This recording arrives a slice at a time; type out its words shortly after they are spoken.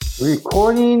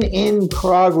Recording in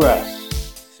progress.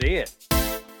 See it.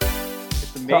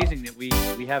 It's amazing that we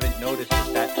haven't noticed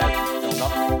that hasn't shown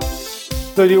up.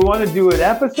 So do you want to do an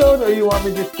episode, or you want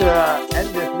me just to end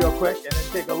this real quick and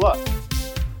then take a look?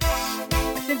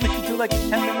 I think we should do like a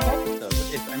 10-minute episode.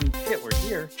 We're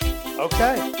here.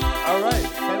 Okay. All right.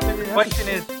 10-minute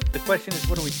The question is,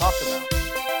 what do we talk about?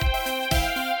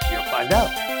 You'll find out.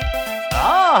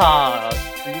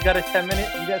 So you got a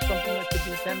 10-minute? You got something that could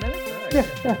be 10 minutes? All right.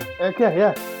 Yeah. Okay.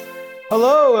 Yeah.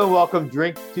 Hello and welcome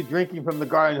to Drinking from the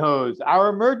Garden Hose, our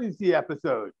emergency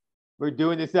episode. We're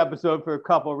doing this episode for a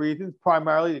couple of reasons,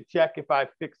 primarily to check if I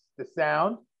fixed the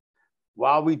sound.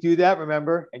 While we do that,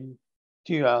 remember and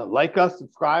to like us,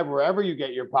 subscribe wherever you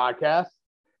get your podcasts,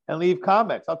 and leave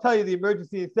comments. I'll tell you the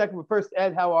emergency in a second, but first,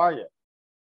 Ed, how are you?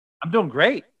 I'm doing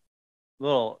great. A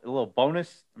little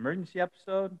bonus emergency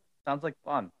episode. Sounds like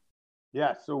fun.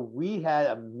 Yeah, so we had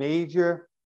a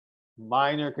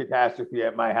minor catastrophe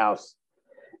at my house,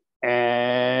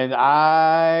 and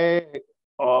I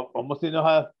almost didn't know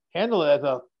how to handle it as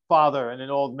a father and an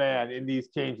old man in these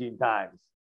changing times.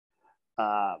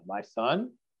 My son,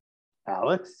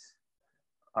 Alex,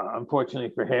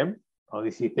 unfortunately for him, or at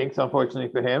least he thinks unfortunately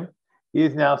for him, he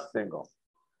is now single.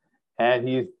 And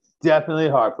he is definitely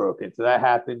heartbroken. So that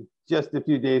happened just a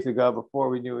few days ago before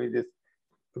we knew this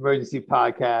emergency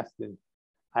podcast. And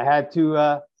I had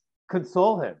to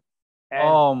console him. And,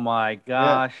 oh my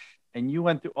gosh. Yeah. And you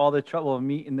went through all the trouble of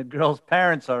meeting the girl's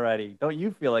parents already. Don't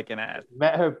you feel like an ass?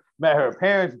 Met her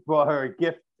parents, brought her a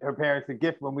gift, her parents a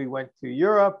gift when we went to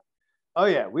Europe. Oh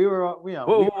yeah, we were,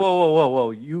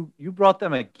 Whoa. You brought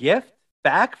them a gift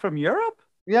back from Europe?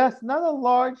 Yes, not a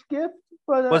large gift,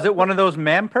 but was it one of those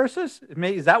man purses?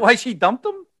 Is that why she dumped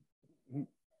them?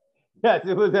 Yes,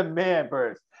 it was a man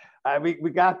purse. We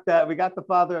got the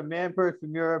father a man purse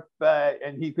from Europe,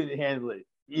 and he couldn't handle it,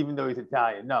 even though he's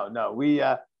Italian. No, we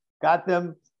got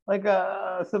them like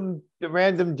some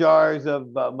random jars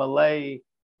of Malay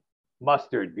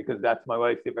mustard, because that's my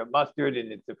wife's favorite mustard,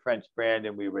 and it's a French brand,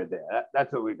 and we were there.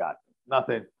 That's what we got.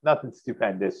 Nothing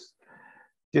stupendous.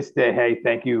 Just say, hey,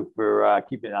 thank you for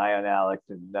keeping an eye on Alex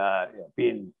and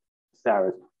being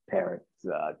Sarah's parents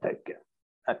type gift.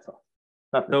 That's all.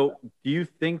 Nothing. So, do you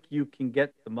think you can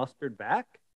get the mustard back?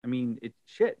 I mean, it's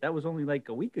shit. That was only like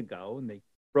a week ago, and they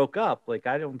broke up. Like,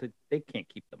 I don't think they can't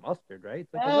keep the mustard, right?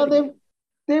 Like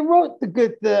they wrote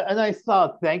a nice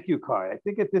solid thank you card. I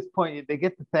think at this point, if they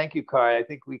get the thank you card, I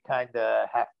think we kind of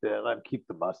have to let them keep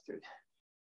the mustard.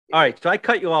 All right, so I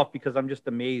cut you off because I'm just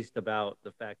amazed about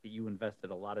the fact that you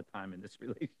invested a lot of time in this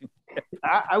relationship.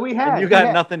 You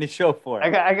got nothing to show for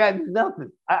it. I got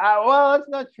nothing. Well, that's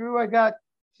not true.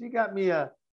 She got me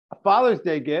a Father's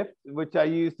Day gift, which I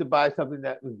used to buy something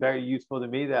that was very useful to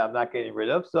me that I'm not getting rid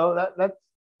of. So that's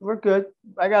we're good.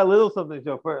 I got a little something to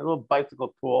show for it, a little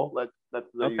bicycle tool. That's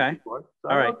okay. For. So,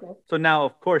 all right. Okay. So now,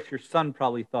 of course, your son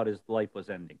probably thought his life was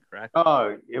ending, correct?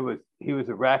 Oh, he was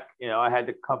a wreck. I had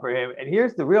to comfort him. And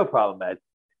here's the real problem, Ed.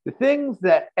 The things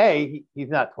that he's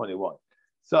not 21.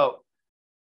 So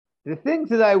the things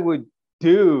that I would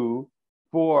do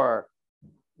for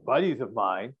buddies of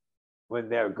mine when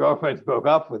their girlfriends broke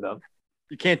up with them,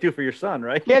 you can't do for your son,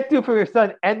 right? Can't do for your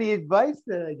son. And the advice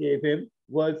that I gave him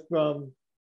was from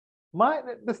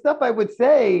the stuff I would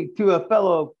say to a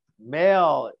fellow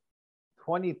male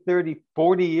 20, 30,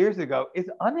 40 years ago is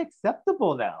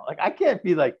unacceptable now. Like, I can't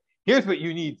be like, here's what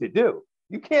you need to do.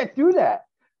 You can't do that.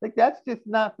 Like, that's just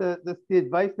not the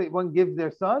advice that one gives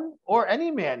their son or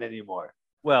any man anymore.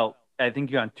 Well, I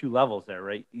think you're on two levels there,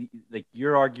 right? Like,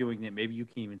 you're arguing that maybe you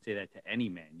can't even say that to any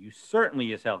man. You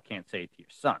certainly as hell can't say it to your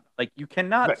son. Like, you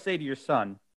cannot say to your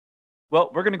son, well,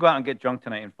 we're going to go out and get drunk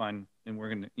tonight and we're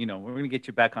going to get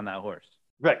you back on that horse.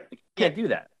 Right. Like, you can't do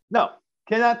that. No.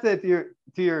 Cannot say it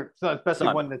to your son, especially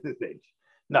one that's this age.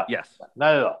 No. Yes.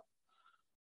 Not at all.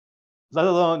 Let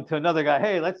alone to another guy,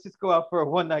 hey, let's just go out for a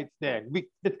one-night stand.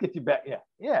 Let's get you back.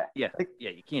 Yeah.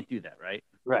 You can't do that, right?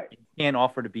 Right. You can't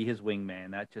offer to be his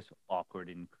wingman. That's just awkward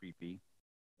and creepy.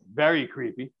 Very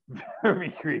creepy.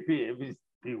 Very creepy. It would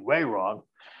be way wrong.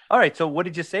 All right. So what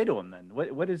did you say to him then?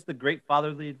 What is the great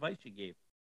fatherly advice you gave?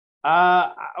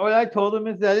 What I told him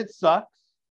is that it sucks.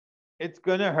 It's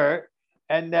going to hurt.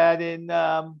 And that in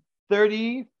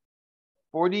 30,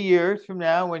 40 years from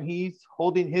now, when he's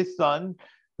holding his son,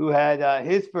 who had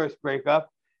his first breakup,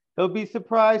 he'll be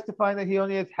surprised to find that he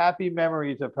only has happy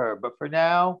memories of her. But for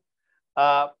now,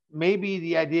 maybe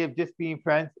the idea of just being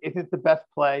friends isn't the best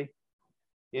play.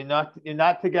 You're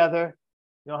not together.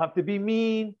 You don't have to be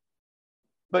mean,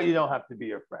 but you don't have to be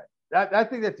your friend. I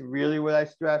think that's really what I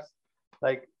stress.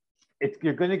 Like,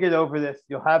 you're going to get over this.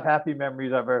 You'll have happy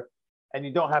memories of her. and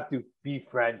you don't have to be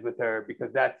friends with her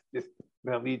because that's just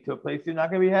going to lead to a place you're not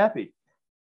going to be happy.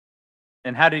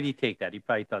 And how did he take that? He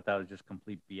probably thought that was just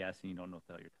complete BS and you don't know what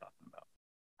the hell you're talking about.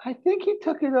 I think he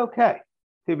took it okay,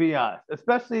 to be honest,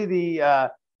 especially the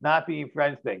not being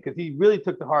friends thing, because he really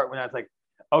took to heart when I was like,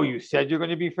 oh, you said you're going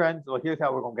to be friends? Well, here's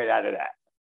how we're going to get out of that.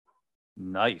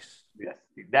 Nice. Yes,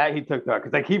 that he took to heart,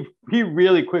 because like he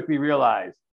really quickly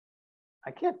realized, I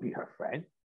can't be her friend.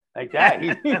 Like that.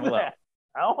 Well, I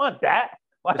don't want that.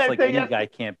 Why just did like I say any yes guy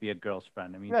can't be a girl's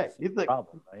friend. I mean, right. it's He's a like,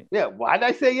 problem, right? yeah, why did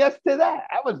I say yes to that?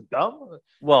 That was dumb.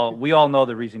 Well, we all know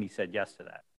the reason he said yes to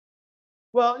that.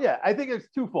 Well, yeah, I think it's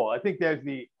twofold. I think there's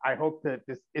the I hope that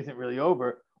this isn't really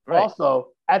over. Right. Also,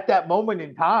 at that moment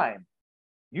in time,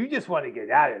 you just want to get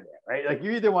out of there, right? Like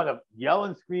you either want to yell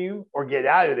and scream or get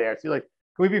out of there. So you're like,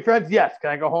 can we be friends? Yes.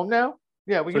 Can I go home now?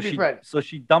 Yeah, we can be friends. So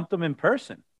she dumped him in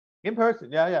person. In person.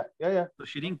 Yeah. So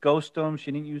she didn't ghost him.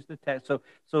 She didn't use the text.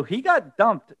 So he got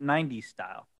dumped 90s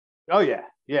style. Oh, yeah.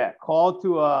 Yeah. Called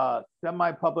to a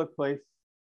semi-public place.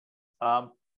 A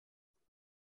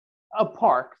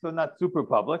park, so not super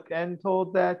public, and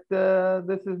told that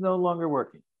this is no longer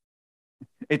working.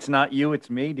 It's not you, it's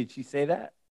me. Did she say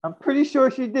that? I'm pretty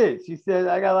sure she did. She said,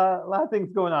 I got a lot of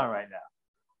things going on right now.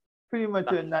 Pretty much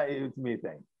a not you, it's me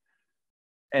thing.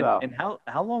 And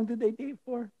how long did they date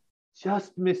for?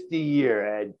 Just missed a year,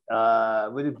 Ed.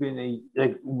 Would have been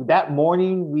that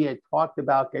morning we had talked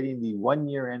about getting the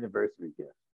 1-year anniversary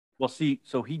gift. Well, see,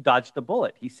 so he dodged a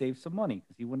bullet. He saved some money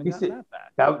because he wouldn't have gotten that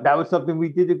back. That was something we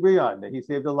did agree on, that he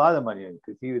saved a lot of money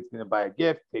because he was going to buy a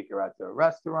gift, take her out to a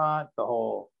restaurant, the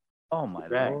whole. Oh, my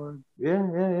Lord.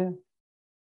 Yeah.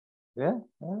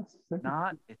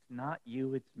 It's not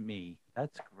you, it's me.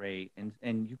 That's great.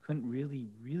 And you couldn't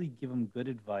really give him good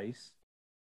advice.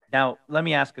 Now, let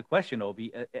me ask a question,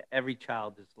 Obi. Every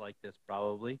child is like this,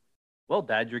 probably. Well,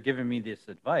 Dad, you're giving me this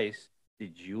advice.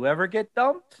 Did you ever get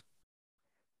dumped?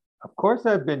 Of course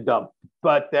I've been dumped,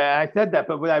 but I said that.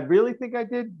 But what I really think I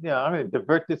did, I'm going to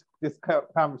divert this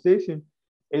conversation.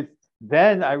 Is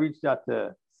then I reached out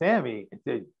to Sammy and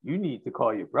said, you need to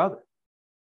call your brother.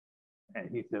 And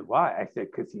he said, why? I said,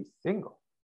 because he's single.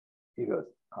 He goes,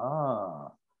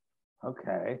 oh,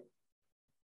 okay.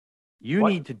 You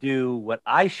need to do what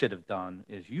I should have done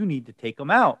is you need to take him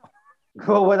out.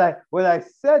 Well, what I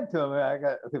said to him, I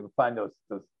to find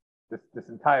this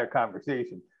entire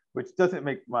conversation, which doesn't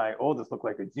make my oldest look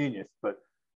like a genius, but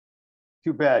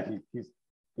too bad he's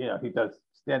he does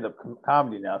stand-up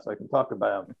comedy now, so I can talk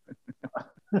about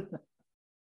him.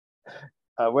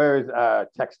 Where is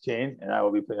text chain? And I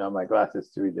will be putting on my glasses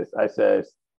to read this. I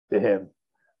says to him,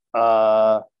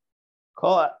 call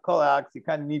Alex. He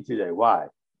kind of needs you today. Why?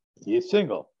 He is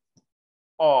single.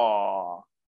 Oh,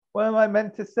 what am I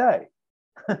meant to say?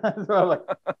 So I'm like,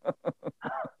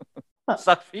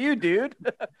 sucks for you, dude.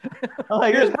 I'm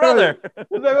like, his brother.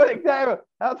 Exactly.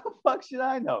 How the fuck should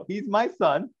I know? He's my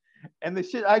son, and the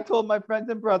shit I told my friends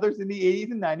and brothers in the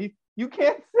 80s and 90s, you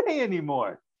can't say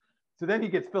anymore. So then he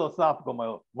gets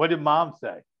philosophical. What did Mom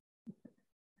say?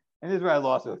 And this is where I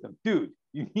lost it with him. Dude,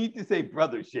 you need to say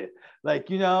brother shit. Like,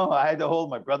 I had to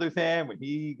hold my brother's hand when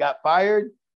he got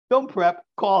fired. Don't prep,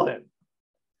 call him.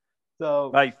 So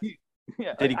nice.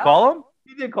 Did he call him?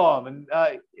 He did call him, and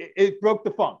it broke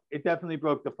the funk. It definitely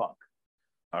broke the funk.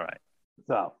 All right.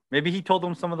 So maybe he told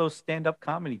him some of those stand-up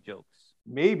comedy jokes.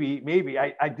 Maybe.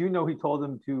 I do know he told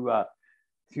him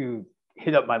to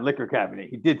hit up my liquor cabinet.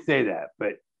 He did say that,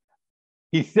 but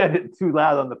he said it too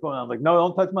loud on the phone. I was like, no,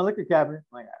 don't touch my liquor cabinet.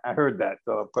 Like, I heard that,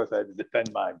 so of course I had to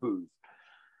defend my booze.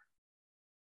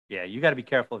 Yeah, you got to be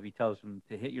careful if he tells him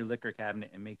to hit your liquor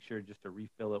cabinet and make sure just to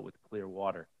refill it with clear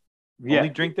water. Yeah. Only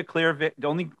drink the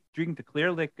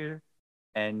clear liquor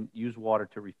and use water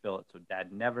to refill it. So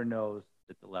Dad never knows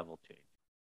that the level changed.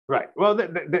 Right. Well,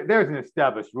 there's an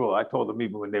established rule. I told them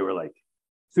even when they were like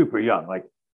super young, like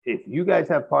if you guys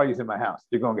have parties in my house,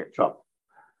 you're gonna get in trouble.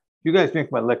 If you guys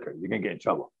drink my liquor, you're gonna get in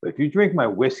trouble. But if you drink my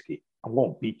whiskey, I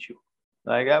won't beat you.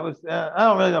 Like I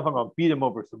don't really know if I'm gonna beat him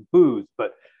over some booze,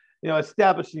 but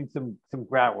establishing some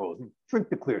ground rules. Drink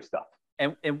the clear stuff.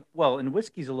 And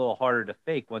whiskey's a little harder to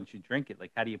fake once you drink it.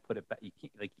 Like, how do you put it back? You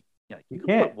can't, you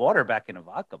can put water back in a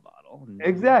vodka bottle.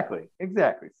 Exactly.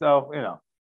 So,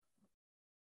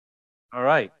 All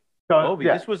right. So, Obi,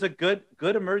 this was a good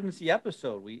emergency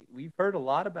episode. We've heard a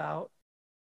lot about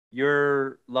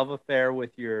your love affair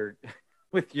with your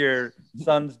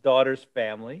son's daughter's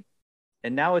family.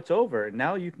 And now it's over. And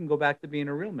now you can go back to being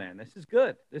a real man. This is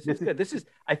good. This is good.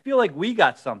 I feel like we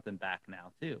got something back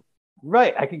now too.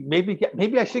 Right. I can maybe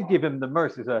I should give him the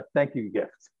Merce as a thank you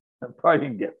gift, a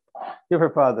parting gift. Give her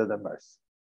father the Merce.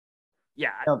 Yeah.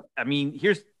 I mean,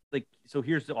 here's like, so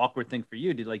here's the awkward thing for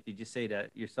you. Did you say to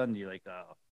your son, you're like, I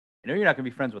know you're not going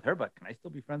to be friends with her, but can I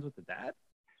still be friends with the dad?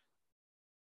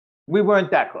 We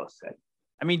weren't that close then.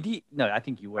 I mean, no, I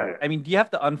think you were. I mean, do you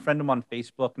have to unfriend him on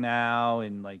Facebook now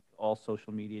and like all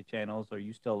social media channels? Or are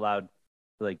you still allowed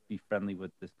to like be friendly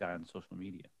with this guy on social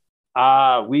media?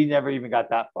 We never even got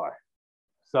that far.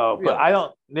 So, Really? but I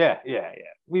don't, yeah.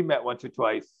 We met once or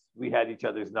twice. We had each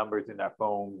other's numbers in our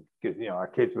phone because, our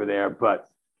kids were there, but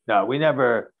no, we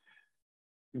never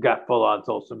got full on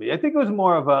social media. I think it was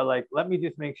more of a, like, let me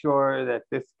just make sure that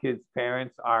this kid's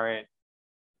parents aren't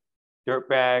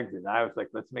dirtbags. And I was like,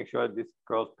 let's make sure this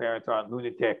girl's parents aren't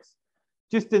lunatics,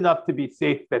 just enough to be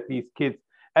safe that these kids,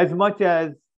 as much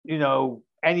as,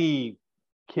 any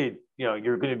kid,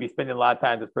 you're going to be spending a lot of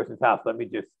time at this person's house. Let me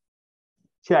just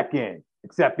check in,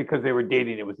 except because they were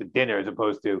dating, it was a dinner as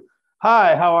opposed to,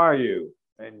 hi, how are you?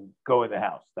 And go in the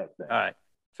house. That's it. All right.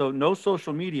 So no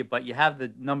social media, but you have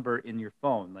the number in your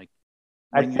phone. Like,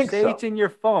 when you say it's in your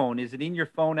phone, is it in your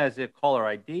phone as a caller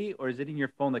ID, or is it in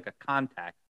your phone like a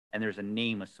contact and there's a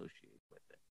name associated with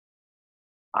it?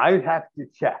 I would have to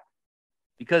check.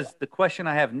 Because the question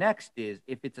I have next is,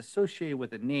 if it's associated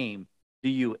with a name, do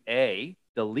you A,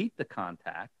 delete the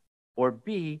contact, or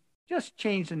B, just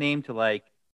change the name to like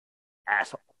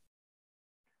asshole?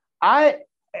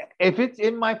 If it's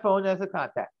in my phone as a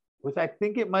contact, which I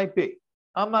think it might be,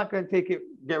 I'm not going to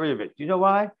get rid of it. Do you know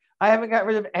why? I haven't got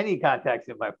rid of any contacts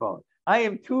in my phone. I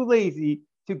am too lazy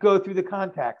to go through the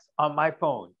contacts on my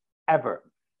phone ever.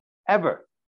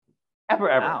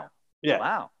 Wow. Yeah.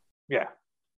 Wow. Yeah.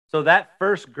 So that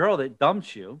first girl that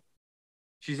dumped you,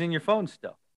 she's in your phone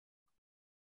still.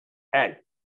 Ed,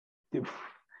 the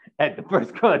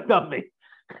first girl that dumped me,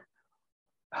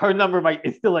 her number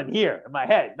is still in here in my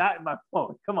head, not in my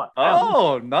phone. Come on.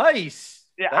 Oh, nice.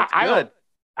 Yeah, that's good.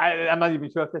 I'm not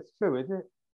even sure if that's true, is it?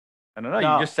 I don't know.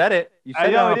 No. You just said it. You said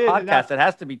it on a podcast. It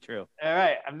has to be true. All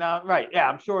right. I'm not right. Yeah,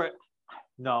 I'm sure.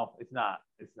 No, it's not.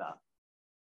 It's not.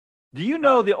 Do you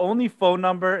know the only phone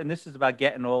number, and this is about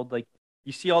getting old, like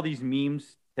you see all these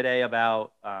memes today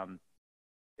about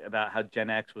how Gen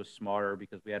X was smarter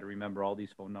because we had to remember all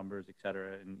these phone numbers, et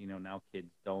cetera, and now kids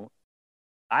don't.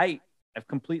 I've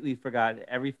completely forgot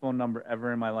every phone number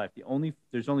ever in my life.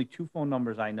 There's only two phone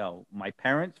numbers I know. My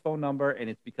parents' phone number, and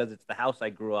it's because it's the house I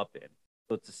grew up in.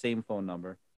 So it's the same phone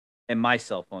number, and my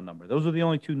cell phone number. Those are the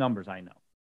only two numbers I know.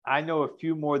 I know a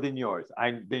few more than yours,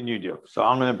 than you do. So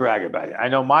I'm going to brag about it. I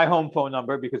know my home phone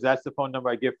number because that's the phone number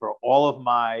I give for all of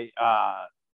my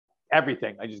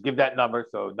everything. I just give that number,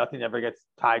 so nothing ever gets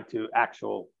tied to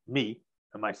actual me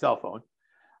and my cell phone.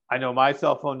 I know my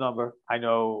cell phone number. I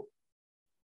know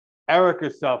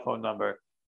Erica's cell phone number,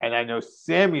 and I know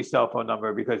Sammy's cell phone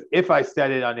number because if I said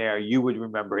it on air, you would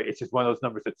remember it. It's just one of those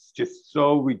numbers that's just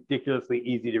so ridiculously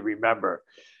easy to remember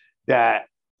that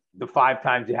the 5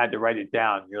 times you had to write it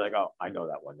down, you're like, oh, I know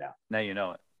that one now. Now you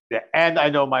know it. Yeah, and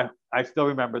I still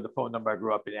remember the phone number I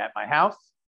grew up in at my house.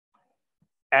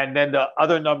 And then the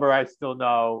other number I still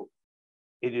know,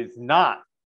 it is not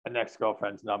an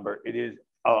ex-girlfriend's number. It is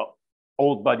a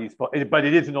old buddy's phone, but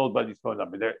it is an old buddy's phone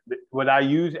number. What I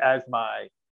use as my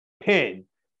PIN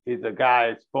is a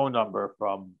guy's phone number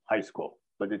from high school,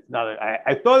 but it's not.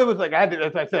 I thought it was like I had to,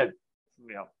 as I said,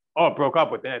 I broke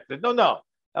up with it. I said, no,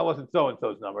 that wasn't so and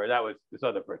so's number. That was this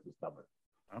other person's number.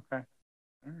 Okay,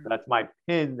 that's my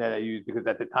PIN that I use because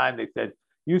at the time they said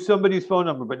use somebody's phone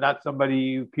number, but not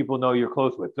somebody people know you're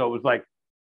close with. So it was like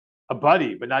a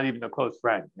buddy, but not even a close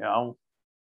friend.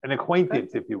 An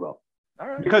acquaintance, if you will. All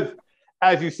right. Because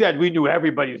as you said, we knew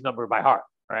everybody's number by heart,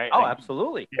 right? Oh,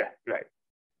 absolutely. Yeah, right.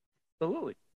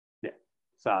 Absolutely. Yeah.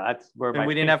 So that's where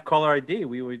we didn't have caller ID.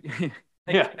 We would.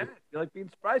 Yeah. You're like being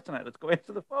surprised tonight. Let's go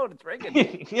answer the phone. It's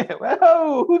ringing. Yeah.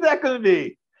 Well, who's that going to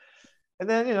be? And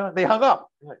then they hung up.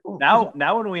 Like,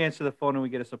 now when we answer the phone and we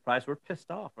get a surprise, we're pissed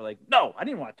off. We're like, no, I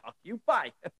didn't want to talk to you.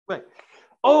 Bye. Right.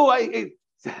 Oh,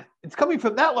 it's coming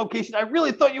from that location. I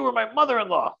really thought you were my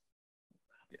mother-in-law.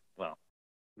 Yeah, well,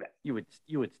 you would stay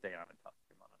on and talk to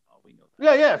your mother-in-law. We know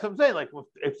that. Yeah. So I'm saying, like,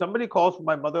 if somebody calls from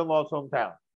my mother-in-law's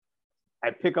hometown, I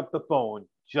pick up the phone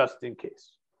just in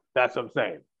case. That's what I'm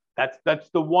saying. That's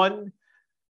the one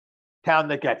town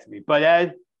that gets me. But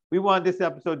Ed, we wanted this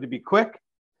episode to be quick.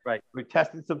 Right. We're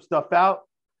testing some stuff out.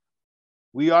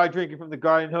 We are drinking from the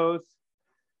garden hose.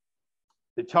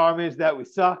 The charm is that we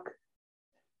suck.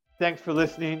 Thanks for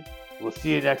listening. We'll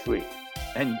see you next week.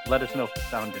 And let us know if the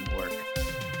sound didn't work.